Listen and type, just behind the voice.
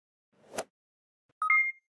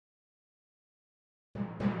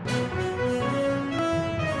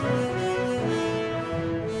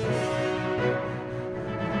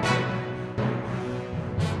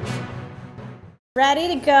ready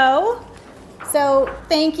to go. So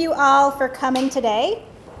thank you all for coming today.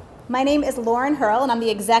 My name is Lauren Hurl, and I'm the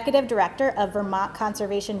Executive Director of Vermont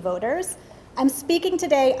Conservation Voters. I'm speaking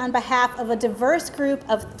today on behalf of a diverse group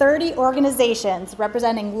of 30 organizations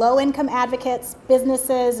representing low-income advocates,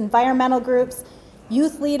 businesses, environmental groups,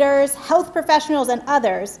 youth leaders, health professionals, and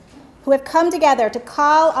others who have come together to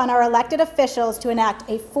call on our elected officials to enact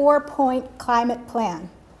a 4-point climate plan.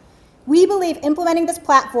 We believe implementing this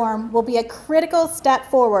platform will be a critical step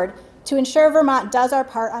forward to ensure Vermont does our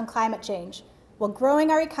part on climate change, while growing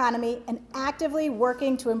our economy and actively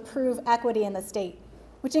working to improve equity in the state,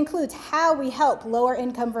 which includes how we help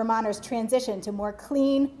lower-income Vermonters transition to more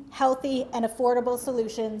clean, healthy, and affordable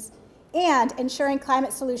solutions, and ensuring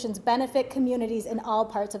climate solutions benefit communities in all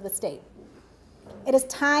parts of the state. It is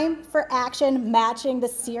time for action matching the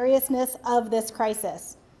seriousness of this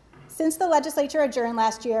crisis. Since the legislature adjourned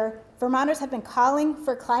last year, Vermonters have been calling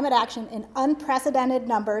for climate action in unprecedented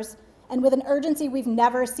numbers and with an urgency we've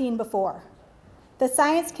never seen before. The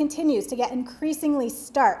science continues to get increasingly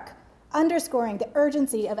stark, underscoring the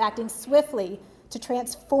urgency of acting swiftly to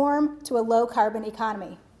transform to a low-carbon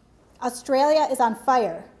economy. Australia is on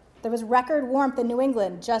fire. There was record warmth in New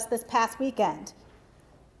England just this past weekend.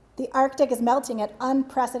 The Arctic is melting at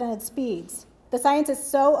unprecedented speeds. The science is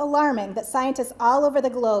so alarming that scientists all over the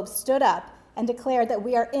globe stood up and declared that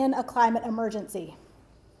we are in a climate emergency.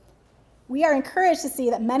 We are encouraged to see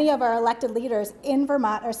that many of our elected leaders in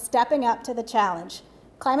Vermont are stepping up to the challenge.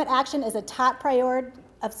 Climate action is a top priority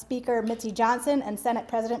of Speaker Mitzi Johnson and Senate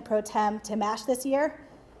President Pro Tem Tim Ash this year.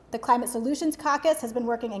 The Climate Solutions Caucus has been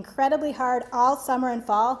working incredibly hard all summer and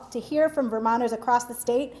fall to hear from Vermonters across the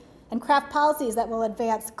state and craft policies that will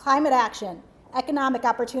advance climate action, economic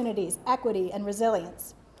opportunities, equity, and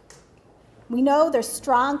resilience. We know there's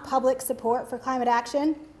strong public support for climate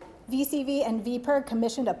action. VCV and VPIRG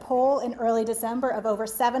commissioned a poll in early December of over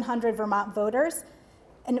 700 Vermont voters,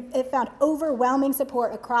 and it found overwhelming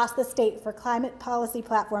support across the state for climate policy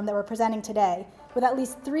platform that we're presenting today, with at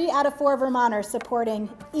least 3 out of 4 Vermonters supporting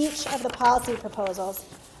each of the policy proposals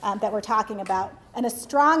that we're talking about, and a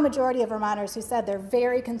strong majority of Vermonters who said they're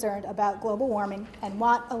very concerned about global warming and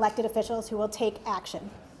want elected officials who will take action.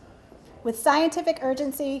 With scientific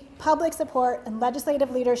urgency, public support, and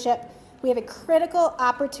legislative leadership, we have a critical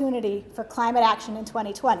opportunity for climate action in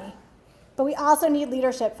 2020. But we also need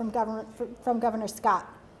leadership from Governor Scott.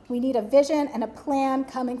 We need a vision and a plan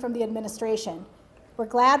coming from the administration. We're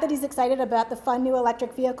glad that he's excited about the fun new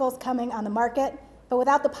electric vehicles coming on the market, but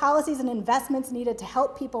without the policies and investments needed to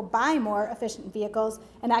help people buy more efficient vehicles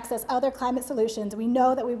and access other climate solutions, we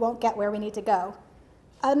know that we won't get where we need to go.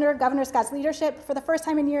 Under Governor Scott's leadership, for the first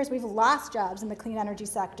time in years, we've lost jobs in the clean energy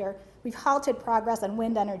sector. We've halted progress on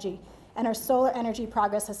wind energy, and our solar energy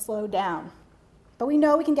progress has slowed down. But we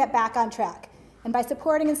know we can get back on track, and by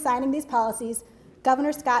supporting and signing these policies,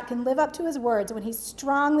 Governor Scott can live up to his words when he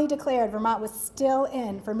strongly declared Vermont was still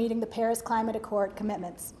in for meeting the Paris Climate Accord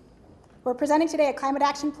commitments. We're presenting today a climate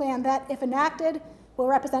action plan that, if enacted, will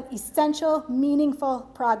represent essential, meaningful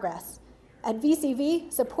progress. At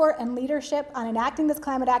VCV, support and leadership on enacting this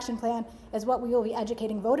climate action plan is what we will be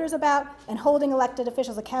educating voters about and holding elected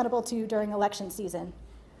officials accountable to during election season.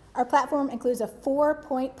 Our platform includes a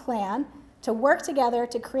 4-point plan to work together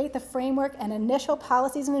to create the framework and initial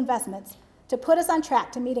policies and investments to put us on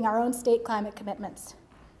track to meeting our own state climate commitments.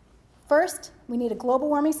 First, we need a Global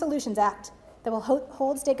Warming Solutions Act that will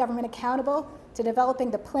hold state government accountable to developing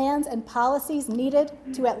the plans and policies needed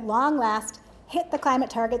to, at long last, hit the climate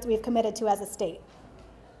targets we've committed to as a state.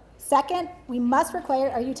 Second, we must require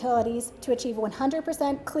our utilities to achieve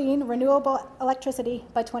 100% clean, renewable electricity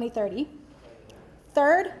by 2030.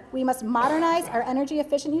 Third, we must modernize our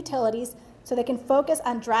energy-efficient utilities so they can focus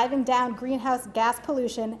on driving down greenhouse gas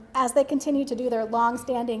pollution as they continue to do their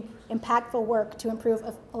long-standing, impactful work to improve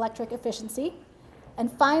electric efficiency. And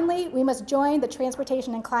finally, we must join the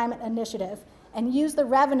Transportation and Climate Initiative and use the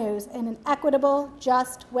revenues in an equitable,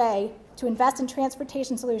 just way to invest in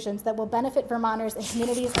transportation solutions that will benefit Vermonters and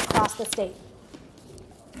communities across the state.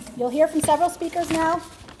 You'll hear from several speakers now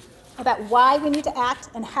about why we need to act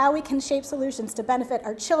and how we can shape solutions to benefit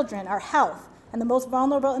our children, our health, and the most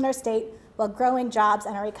vulnerable in our state while growing jobs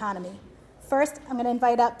and our economy. First, I'm going to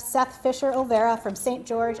invite up Seth Fisher-Olvera from St.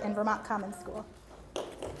 George and Vermont Common School.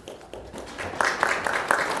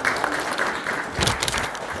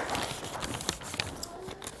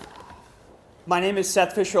 My name is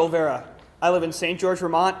Seth Fisher-Olvera. I live in St. George,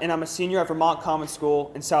 Vermont, and I'm a senior at Vermont Common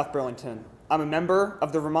School in South Burlington. I'm a member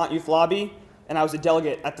of the Vermont Youth Lobby, and I was a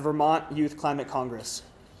delegate at the Vermont Youth Climate Congress.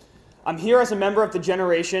 I'm here as a member of the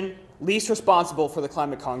generation least responsible for the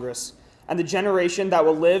Climate Congress, and the generation that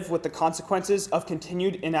will live with the consequences of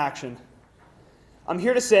continued inaction. I'm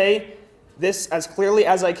here to say this as clearly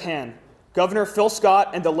as I can. Governor Phil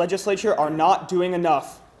Scott and the legislature are not doing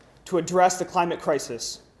enough to address the climate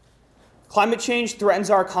crisis. Climate change threatens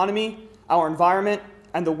our economy, our environment,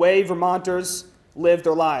 and the way Vermonters live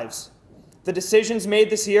their lives. The decisions made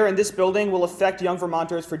this year in this building will affect young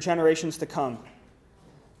Vermonters for generations to come.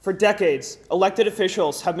 For decades, elected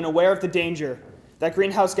officials have been aware of the danger that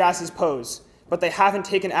greenhouse gases pose, but they haven't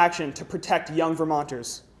taken action to protect young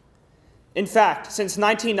Vermonters. In fact, since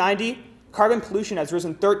 1990, carbon pollution has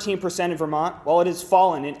risen 13% in Vermont, while it has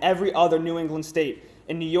fallen in every other New England state,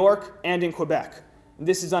 in New York and in Quebec.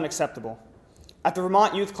 This is unacceptable. At the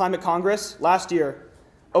Vermont Youth Climate Congress last year,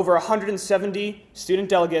 over 170 student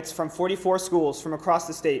delegates from 44 schools from across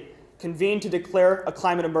the state convened to declare a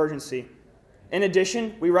climate emergency. In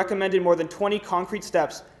addition, we recommended more than 20 concrete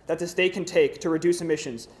steps that the state can take to reduce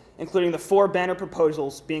emissions, including the 4 banner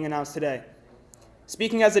proposals being announced today.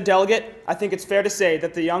 Speaking as a delegate, I think it's fair to say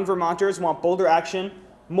that the young Vermonters want bolder action,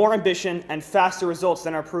 more ambition, and faster results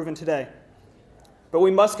than are proven today. But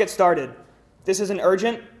we must get started. This is an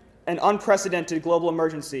urgent and unprecedented global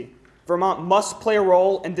emergency. Vermont must play a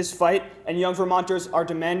role in this fight, and young Vermonters are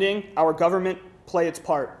demanding our government play its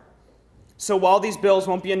part. So while these bills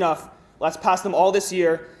won't be enough, let's pass them all this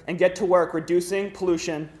year and get to work reducing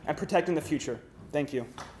pollution and protecting the future. Thank you.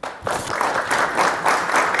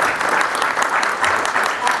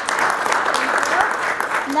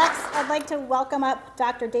 Next, I'd like to welcome up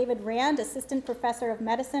Dr. David Rand, Assistant Professor of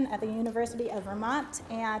Medicine at the University of Vermont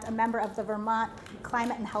and a member of the Vermont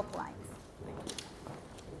Climate and Health Alliance.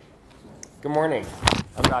 Good morning.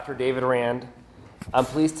 I'm Dr. David Rand. I'm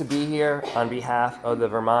pleased to be here on behalf of the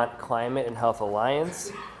Vermont Climate and Health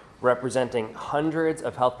Alliance, representing hundreds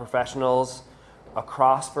of health professionals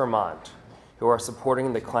across Vermont who are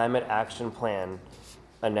supporting the Climate Action Plan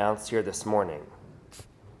announced here this morning.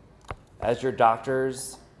 As your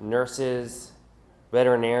doctors, nurses,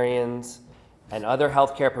 veterinarians, and other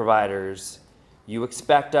healthcare providers, you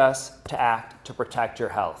expect us to act to protect your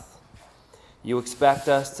health. You expect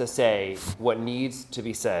us to say what needs to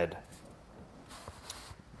be said.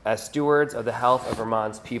 As stewards of the health of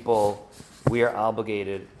Vermont's people, we are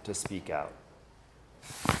obligated to speak out.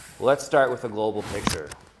 Let's start with a global picture.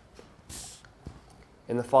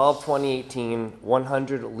 In the fall of 2018,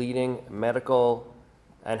 100 leading medical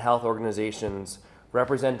and health organizations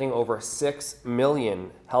representing over 6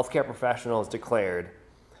 million healthcare professionals declared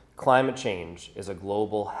climate change is a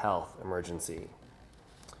global health emergency.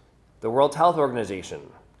 The World Health Organization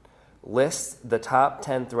lists the top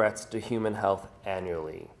 10 threats to human health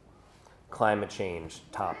annually. Climate change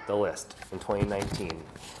topped the list in 2019.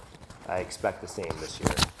 I expect the same this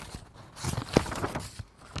year.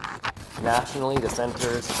 Nationally, the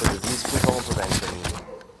Centers for Disease Control and Prevention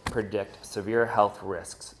predict severe health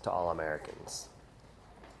risks to all Americans.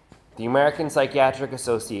 The American Psychiatric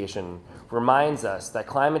Association reminds us that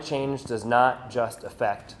climate change does not just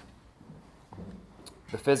affect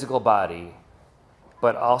the physical body,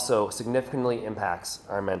 but also significantly impacts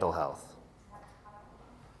our mental health.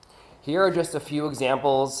 Here are just a few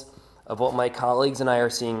examples of what my colleagues and I are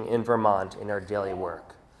seeing in Vermont in our daily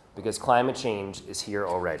work, because climate change is here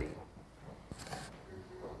already.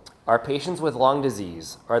 Our patients with lung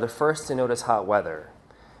disease are the first to notice hot weather,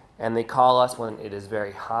 and they call us when it is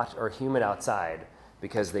very hot or humid outside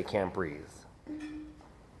because they can't breathe.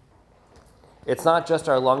 It's not just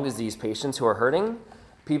our lung disease patients who are hurting.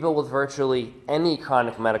 People with virtually any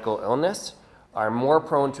chronic medical illness are more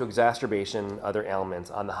prone to exacerbation and other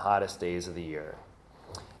ailments on the hottest days of the year.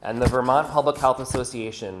 And the Vermont Public Health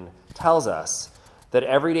Association tells us that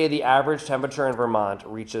every day the average temperature in Vermont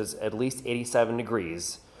reaches at least 87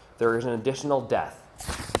 degrees, there is an additional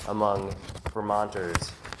death among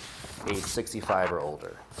Vermonters aged 65 or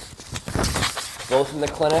older. Both in the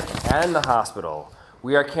clinic and the hospital,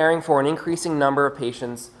 we are caring for an increasing number of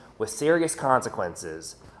patients with serious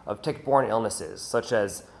consequences of tick-borne illnesses, such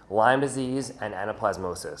as Lyme disease and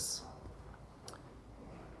anaplasmosis.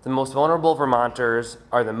 The most vulnerable Vermonters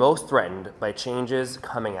are the most threatened by changes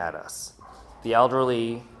coming at us: the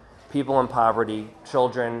elderly, people in poverty,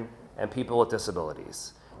 children, and people with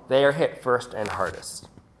disabilities. They are hit first and hardest.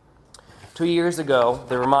 2 years ago,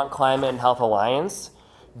 the Vermont Climate and Health Alliance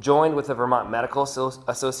joined with the Vermont Medical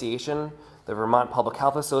Association, the Vermont Public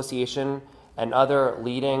Health Association, and other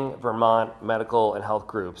leading Vermont medical and health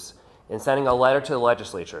groups in sending a letter to the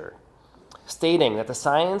legislature stating that the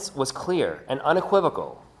science was clear and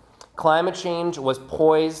unequivocal. Climate change was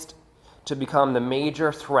poised to become the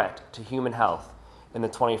major threat to human health in the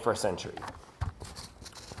 21st century.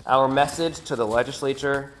 Our message to the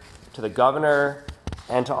legislature to the governor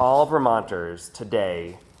and to all Vermonters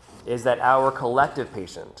today is that our collective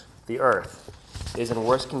patient, the Earth, is in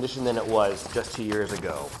worse condition than it was just 2 years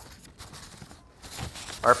ago.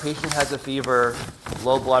 Our patient has a fever,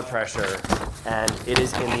 low blood pressure, and it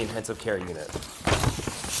is in the intensive care unit.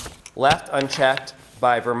 Left unchecked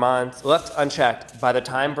by the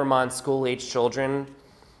time Vermont's school-age children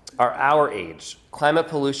are our age, climate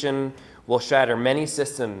pollution will shatter many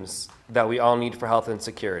systems that we all need for health and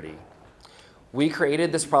security. We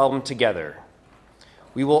created this problem together.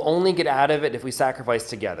 We will only get out of it if we sacrifice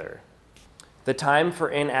together. The time for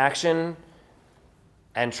inaction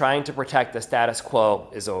and trying to protect the status quo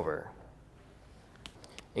is over.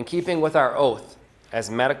 In keeping with our oath as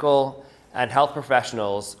medical and health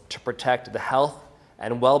professionals to protect the health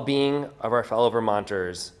and well-being of our fellow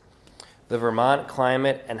Vermonters, the Vermont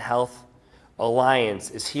Climate and Health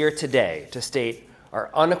Alliance is here today to state our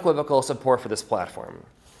unequivocal support for this platform.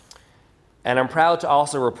 And I'm proud to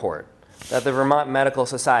also report that the Vermont Medical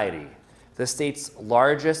Society, the state's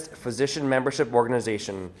largest physician membership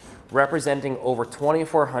organization, representing over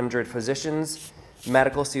 2,400 physicians,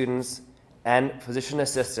 medical students, and physician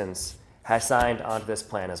assistants, has signed onto this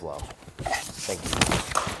plan as well. Thank you.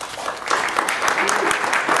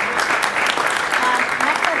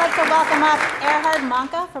 Next, I'd like to welcome up Erhard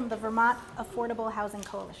Manka from the Vermont Affordable Housing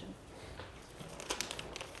Coalition.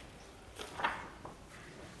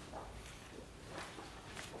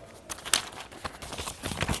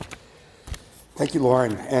 Thank you,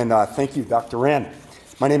 Lauren, and thank you, Dr. Rand.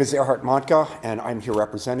 My name is Erhard Manka, and I'm here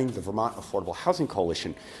representing the Vermont Affordable Housing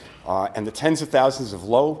Coalition and the tens of thousands of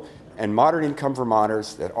low and moderate income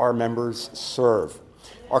Vermonters that our members serve.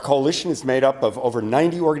 Our coalition is made up of over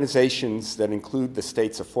 90 organizations that include the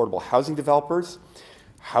state's affordable housing developers,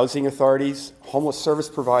 housing authorities, homeless service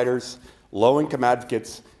providers, low-income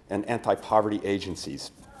advocates, and anti-poverty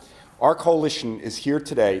agencies. Our coalition is here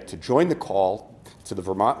today to join the call to the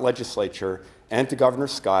Vermont legislature and to Governor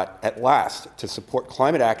Scott at last to support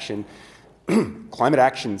climate action, climate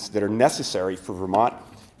actions that are necessary for Vermont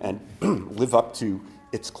and live up to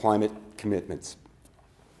its climate commitments.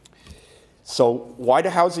 So why do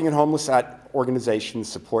housing and homeless organizations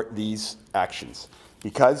support these actions?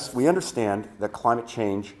 Because we understand that climate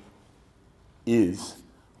change is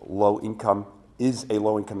a low-income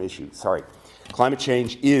issue. Climate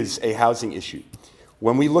change is a housing issue.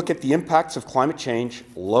 When we look at the impacts of climate change,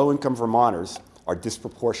 low-income Vermonters are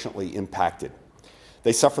disproportionately impacted.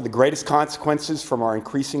 They suffer the greatest consequences from our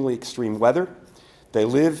increasingly extreme weather. They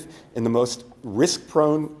live in the most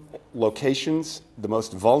risk-prone locations, the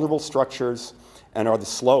most vulnerable structures, and are the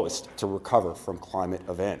slowest to recover from climate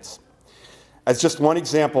events. As just one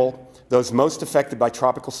example, those most affected by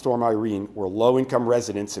Tropical Storm Irene were low-income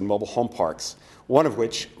residents in mobile home parks, one of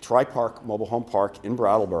which, Tri-Park Mobile Home Park in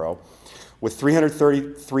Brattleboro, with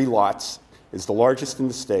 333 lots, is the largest in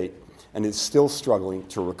the state and is still struggling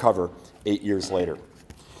to recover 8 years later.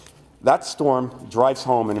 That storm drives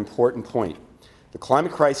home an important point. The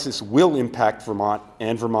climate crisis will impact Vermont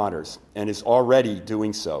and Vermonters, and is already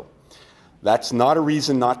doing so. That's not a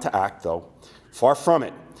reason not to act, though. Far from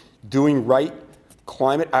it. Done right,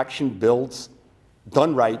 climate action builds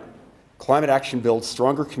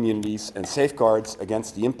stronger communities and safeguards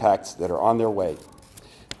against the impacts that are on their way.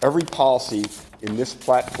 Every policy in this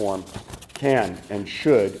platform can and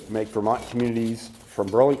should make Vermont communities from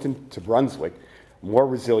Burlington to Brunswick more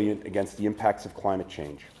resilient against the impacts of climate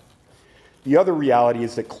change. The other reality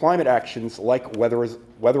is that climate actions like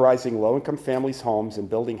weatherizing low-income families' homes and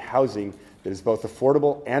building housing that is both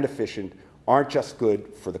affordable and efficient aren't just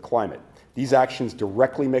good for the climate. These actions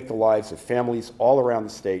directly make the lives of families all around the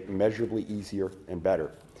state immeasurably easier and better.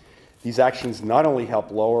 These actions not only help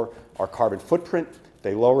lower our carbon footprint,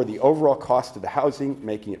 they lower the overall cost of the housing,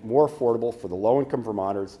 making it more affordable for the low-income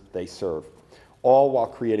Vermonters they serve, all while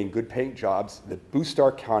creating good-paying jobs that boost our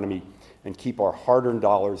economy and keep our hard-earned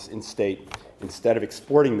dollars in state instead of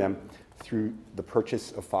exporting them through the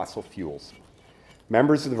purchase of fossil fuels.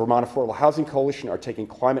 Members of the Vermont Affordable Housing Coalition are taking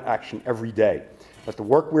climate action every day, but the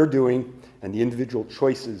work we're doing and the individual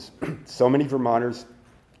choices so many Vermonters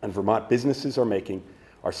and Vermont businesses are making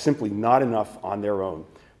are simply not enough on their own.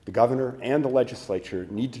 The governor and the legislature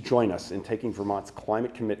need to join us in taking Vermont's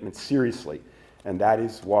climate commitments seriously, and that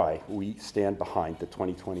is why we stand behind the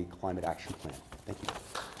 2020 Climate Action Plan. Thank you.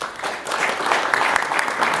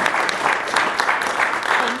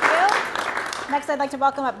 Next, I'd like to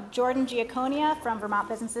welcome up Jordan Giaconia from Vermont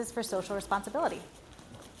Businesses for Social Responsibility.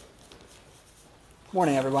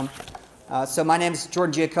 Morning, everyone. So my name is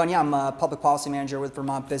Jordan Giaconia. I'm a public policy manager with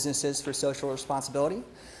Vermont Businesses for Social Responsibility.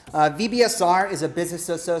 VBSR is a business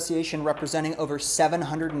association representing over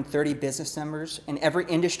 730 business members in every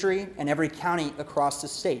industry and every county across the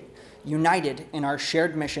state, united in our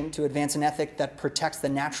shared mission to advance an ethic that protects the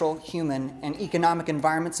natural, human, and economic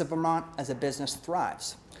environments of Vermont as a business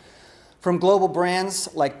thrives. From global brands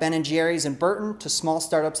like Ben & Jerry's and Burton to small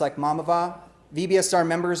startups like Mamava, VBSR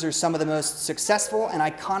members are some of the most successful and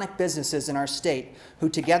iconic businesses in our state who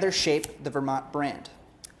together shape the Vermont brand.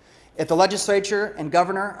 If the legislature and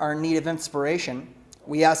governor are in need of inspiration,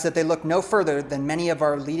 we ask that they look no further than many of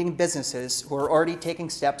our leading businesses who are already taking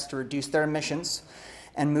steps to reduce their emissions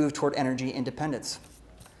and move toward energy independence.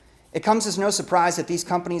 It comes as no surprise that these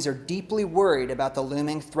companies are deeply worried about the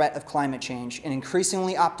looming threat of climate change and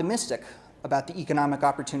increasingly optimistic about the economic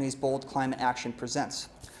opportunities bold climate action presents.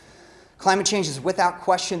 Climate change is without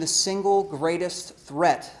question the single greatest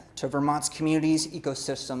threat to Vermont's communities,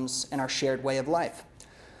 ecosystems, and our shared way of life.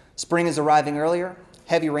 Spring is arriving earlier,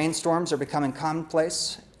 heavy rainstorms are becoming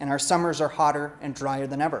commonplace, and our summers are hotter and drier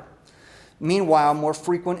than ever. Meanwhile, more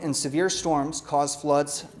frequent and severe storms cause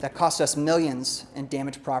floods that cost us millions and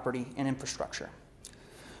damage property and infrastructure.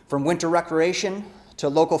 From winter recreation to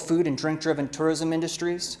local food and drink-driven tourism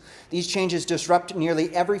industries, these changes disrupt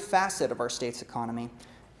nearly every facet of our state's economy,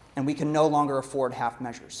 and we can no longer afford half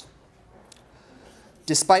measures.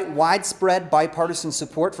 Despite widespread bipartisan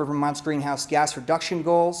support for Vermont's greenhouse gas reduction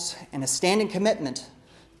goals and a standing commitment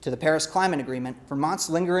to the Paris Climate Agreement, Vermont's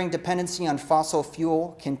lingering dependency on fossil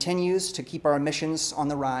fuel continues to keep our emissions on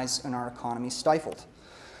the rise and our economy stifled.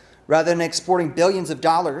 Rather than exporting billions of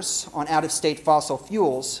dollars on out-of-state fossil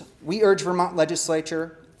fuels, we urge Vermont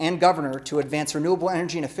legislature and governor to advance renewable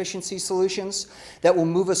energy and efficiency solutions that will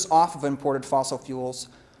move us off of imported fossil fuels,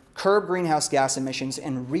 curb greenhouse gas emissions,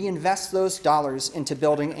 and reinvest those dollars into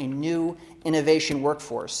building a new innovation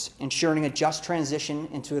workforce, ensuring a just transition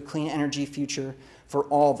into a clean energy future for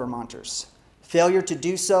all Vermonters. Failure to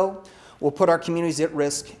do so will put our communities at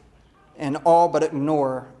risk and all but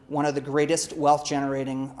ignore one of the greatest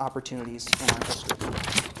wealth-generating opportunities in our history.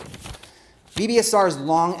 VBSR has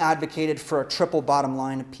long advocated for a triple bottom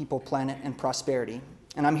line of people, planet, and prosperity.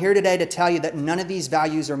 And I'm here today to tell you that none of these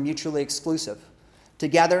values are mutually exclusive.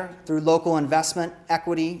 Together, through local investment,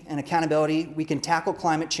 equity, and accountability, we can tackle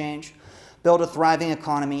climate change, build a thriving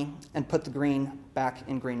economy, and put the green back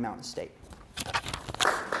in Green Mountain State.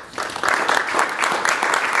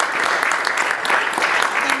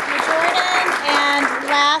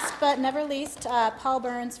 Last but never least, Paul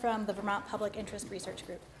Burns from the Vermont Public Interest Research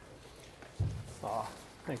Group.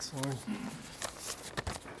 Thanks, Lauren.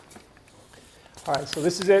 All right, so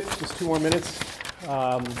this is it. Just 2 more minutes.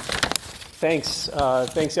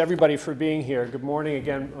 Thanks everybody for being here. Good morning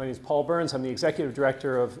again. My name is Paul Burns. I'm the Executive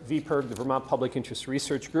Director of VPIRG, the Vermont Public Interest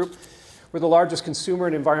Research Group. We're the largest consumer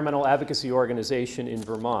and environmental advocacy organization in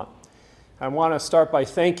Vermont. I want to start by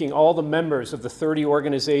thanking all the members of the 30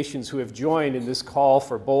 organizations who have joined in this call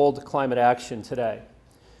for bold climate action today.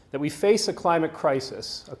 That we face a climate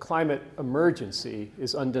crisis, a climate emergency,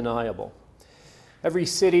 is undeniable. Every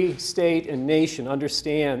city, state, and nation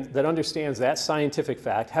that understands that scientific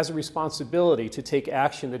fact has a responsibility to take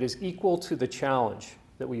action that is equal to the challenge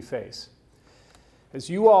that we face. As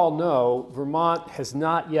you all know, Vermont has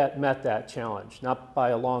not yet met that challenge, not by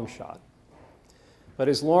a long shot. But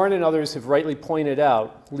as Lauren and others have rightly pointed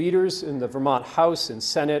out, leaders in the Vermont House and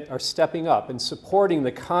Senate are stepping up and supporting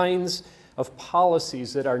the kinds of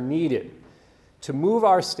policies that are needed to move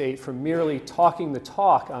our state from merely talking the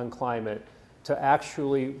talk on climate to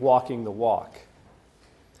actually walking the walk.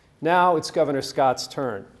 Now it's Governor Scott's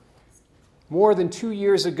turn. More than 2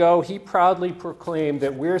 years ago, he proudly proclaimed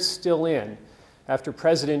that we're still in after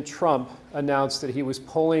President Trump announced that he was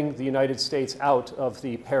pulling the United States out of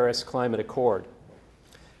the Paris Climate Accord.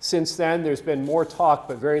 Since then, there's been more talk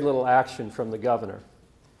but very little action from the governor.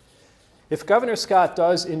 If Governor Scott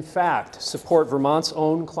does, in fact, support Vermont's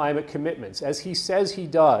own climate commitments, as he says he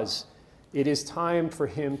does, it is time for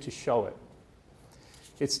him to show it.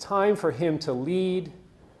 It's time for him to lead,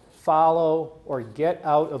 follow, or get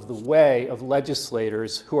out of the way of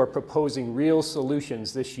legislators who are proposing real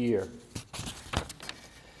solutions this year.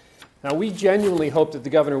 Now, we genuinely hope that the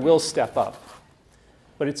governor will step up.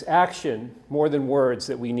 But it's action more than words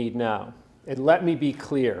that we need now. And let me be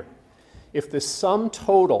clear, if the sum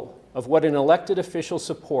total of what an elected official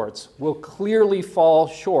supports will clearly fall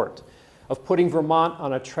short of putting Vermont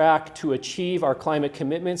on a track to achieve our climate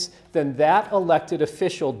commitments, then that elected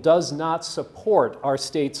official does not support our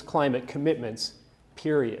state's climate commitments,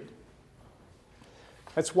 period.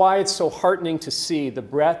 That's why it's so heartening to see the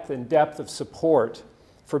breadth and depth of support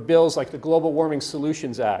for bills like the Global Warming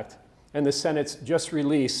Solutions Act and the Senate's just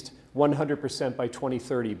released 100% by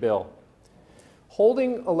 2030 bill.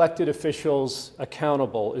 Holding elected officials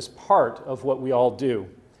accountable is part of what we all do,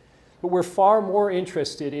 but we're far more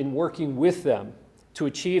interested in working with them to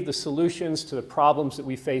achieve the solutions to the problems that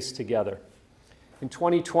we face together. In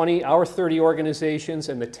 2020, our 30 organizations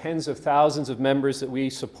and the tens of thousands of members that we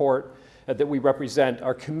support, that we represent,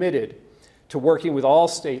 are committed to working with all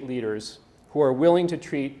state leaders who are willing to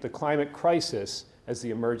treat the climate crisis as the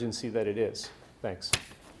emergency that it is. Thanks.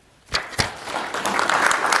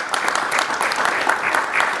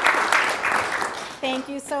 Thank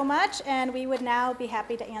you so much, and we would now be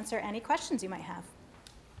happy to answer any questions you might have.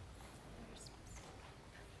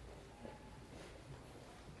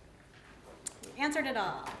 You answered it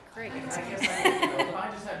all. Great. I guess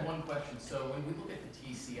I just had one question. So when we look at the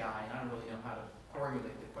TCI, and I don't really know how to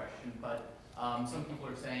formulate the question, but some people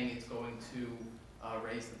are saying it's going to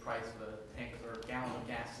raise the price of a tank or a gallon of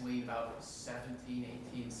gasoline about 17,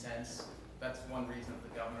 18 cents. That's one reason that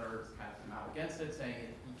the governor has kind of come out against it, saying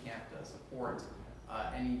he can't support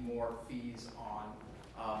any more fees on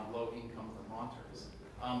low-income Vermonters.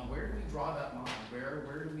 Where do we draw that line?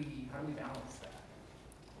 How do we balance that?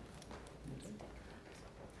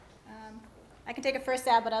 I can take a first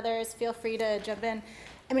stab, but others feel free to jump in.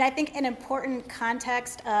 I mean, I think an important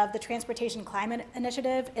context of the Transportation Climate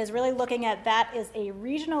Initiative is really looking at that as a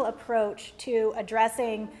regional approach to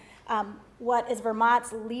addressing what is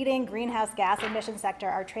Vermont's leading greenhouse gas emission sector,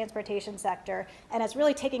 our transportation sector, and it's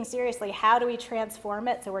really taking seriously how do we transform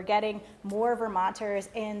it so we're getting more Vermonters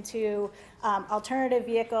into alternative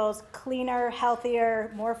vehicles, cleaner,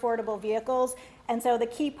 healthier, more affordable vehicles. And so the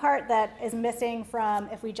key part that is missing from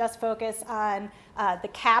if we just focus on the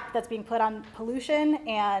cap that's being put on pollution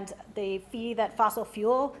and the fee that fossil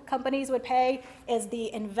fuel companies would pay is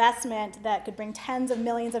the investment that could bring tens of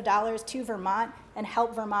millions of dollars to Vermont and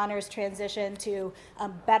help Vermonters transition to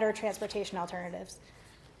better transportation alternatives.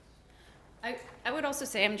 I would also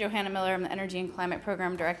say, I'm Johanna Miller, I'm the Energy and Climate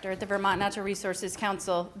Program Director at the Vermont Natural Resources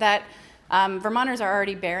Council, that Vermonters are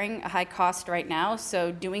already bearing a high cost right now,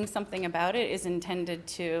 so doing something about it is intended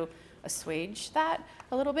to assuage that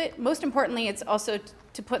a little bit. Most importantly, it's also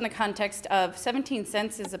to put in the context of 17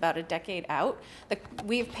 cents is about a decade out.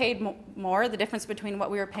 We've paid more. The difference between what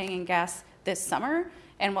we were paying in gas this summer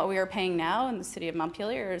and what we are paying now in the city of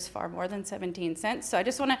Montpelier is far more than 17 cents. So I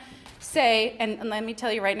just want to say, and let me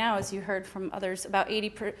tell you right now, as you heard from others, about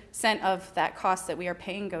 80% of that cost that we are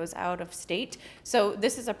paying goes out of state. So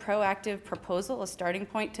this is a proactive proposal, a starting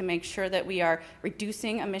point to make sure that we are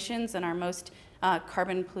reducing emissions in our most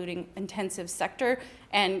carbon polluting intensive sector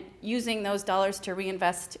and using those dollars to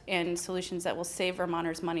reinvest in solutions that will save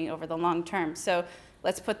Vermonters money over the long term. So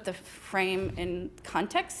let's put the frame in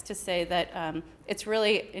context to say that it's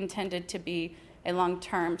really intended to be a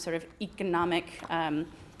long-term sort of economic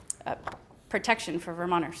protection for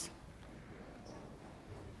Vermonters.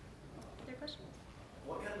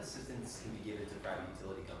 What kind of assistance can be given to private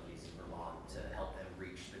utility companies in Vermont to help them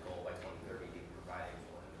reach the goal by 2030 to be providing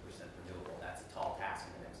 100% renewable? That's a tall task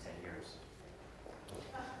in the next 10 years.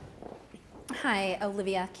 Hi,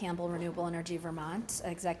 Olivia Campbell, Renewable Energy Vermont,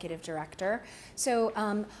 Executive Director. So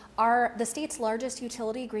the state's largest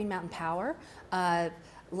utility, Green Mountain Power,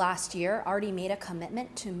 last year already made a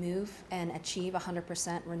commitment to move and achieve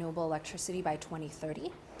 100% renewable electricity by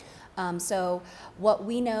 2030. So what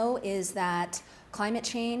we know is that climate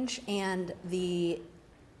change and the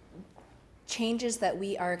changes that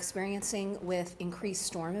we are experiencing with increased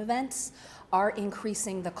storm events are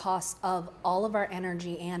increasing the cost of all of our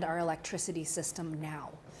energy and our electricity system now.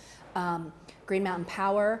 Green Mountain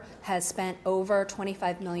Power has spent over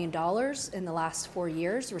 $25 million in the last 4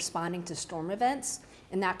 years responding to storm events,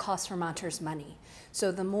 and that costs Vermonters money.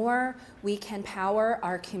 So the more we can power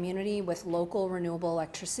our community with local renewable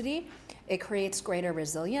electricity, it creates greater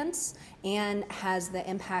resilience and has the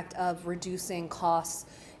impact of reducing costs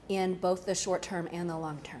in both the short term and the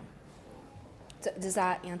long term. Does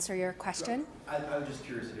that answer your question? I was just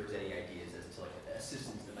curious if there was any ideas as to like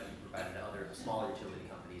assistance that might be provided to other smaller utility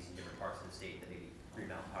companies in different parts of the state that maybe Green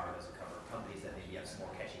Mountain Power doesn't cover, companies that maybe have some more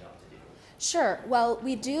catching up to do. Sure. Well,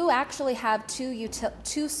 we do actually have two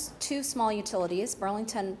small utilities,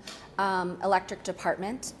 Burlington Electric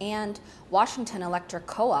Department and Washington Electric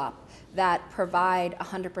Co-op, that provide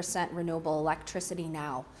 100% renewable electricity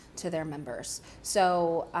now to their members.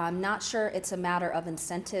 So I'm not sure it's a matter of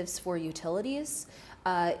incentives for utilities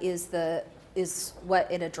is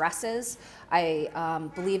what it addresses. I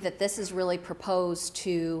believe that this is really proposed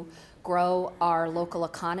to grow our local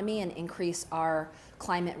economy and increase our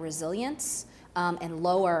climate resilience and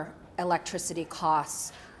lower electricity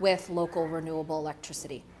costs with local renewable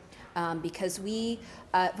electricity. Because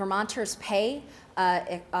Vermonters pay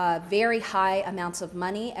very high amounts of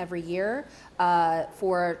money every year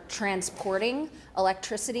for transporting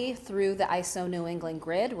electricity through the ISO New England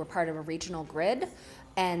grid. We're part of a regional grid.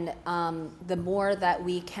 And the more that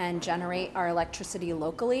we can generate our electricity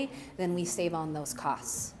locally, then we save on those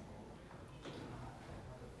costs.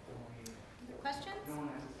 Questions?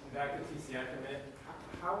 Back to TCI for a minute.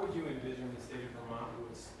 How would you envision the state of Vermont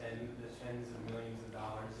would spend the tens of millions of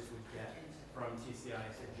dollars it would get from TCI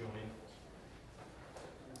to join?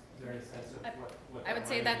 Is there any sense of what I would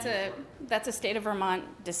say that money would be used that's a state of Vermont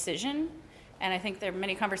decision, and I think there are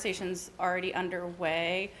many conversations already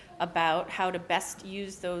underway about how to best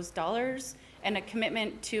use those dollars and a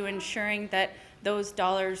commitment to ensuring that those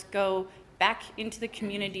dollars go back into the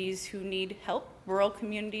communities who need help, rural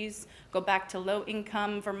communities, go back to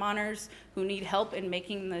low-income Vermonters who need help in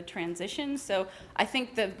making the transition. So I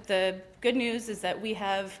think the good news is that we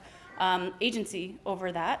have agency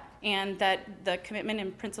over that, and that the commitment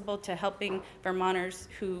and principle to helping Vermonters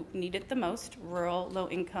who need it the most, rural,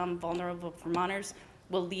 low-income, vulnerable Vermonters,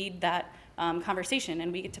 will lead that conversation,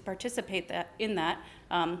 and we get to participate in that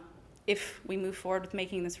if we move forward with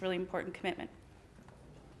making this really important commitment.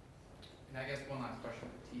 And I guess one last question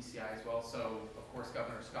for TCI as well. So, of course,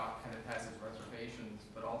 Governor Scott kind of has his reservations,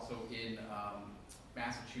 but also in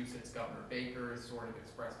Massachusetts, Governor Baker has sort of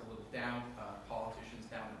expressed a little doubt, politicians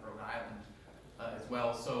down in Rhode Island as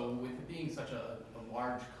well. So with it being such a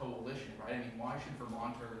large coalition, right, I mean, why should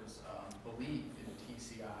Vermonters believe in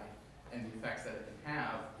TCI and the effects that it can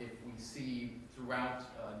have if we see throughout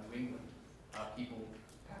New England people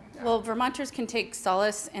having doubts? Well, Vermonters can take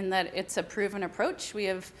solace in that it's a proven approach. We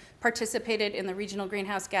have participated in the Regional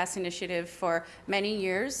Greenhouse Gas Initiative for many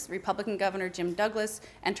years. Republican Governor Jim Douglas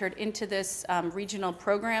entered into this regional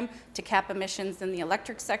program to cap emissions in the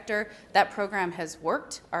electric sector. That program has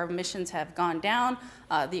worked. Our emissions have gone down.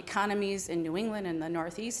 The economies in New England and the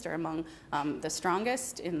Northeast are among the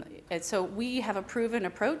strongest. And so we have a proven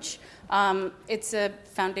approach. It's a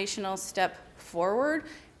foundational step forward,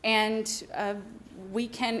 and we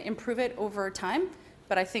can improve it over time.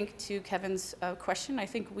 But I think to Kevin's question, I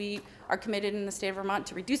think we are committed in the state of Vermont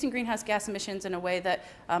to reducing greenhouse gas emissions in a way that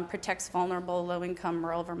protects vulnerable, low-income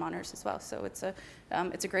rural Vermonters as well. So it's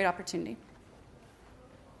a great opportunity.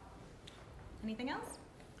 Anything else?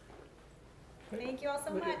 Thank you all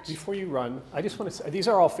so much. Before you run, I just want to say, these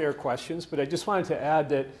are all fair questions, but I just wanted to add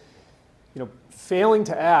that, failing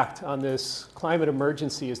to act on this climate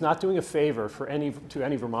emergency is not doing a favor to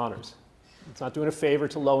any Vermonters. It's not doing a favor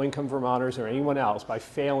to low-income Vermonters or anyone else by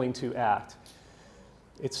failing to act.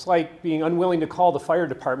 It's like being unwilling to call the fire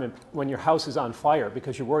department when your house is on fire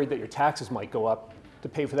because you're worried that your taxes might go up to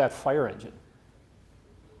pay for that fire engine.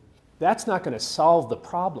 That's not going to solve the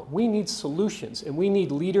problem. We need solutions, and we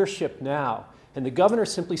need leadership now. And the governor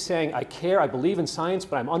simply saying, I care, I believe in science,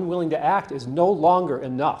 but I'm unwilling to act is no longer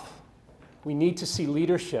enough. We need to see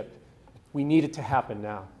leadership. We need it to happen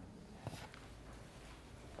now.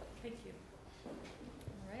 Thank you.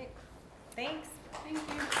 All right. Thanks. Thank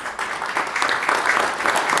you.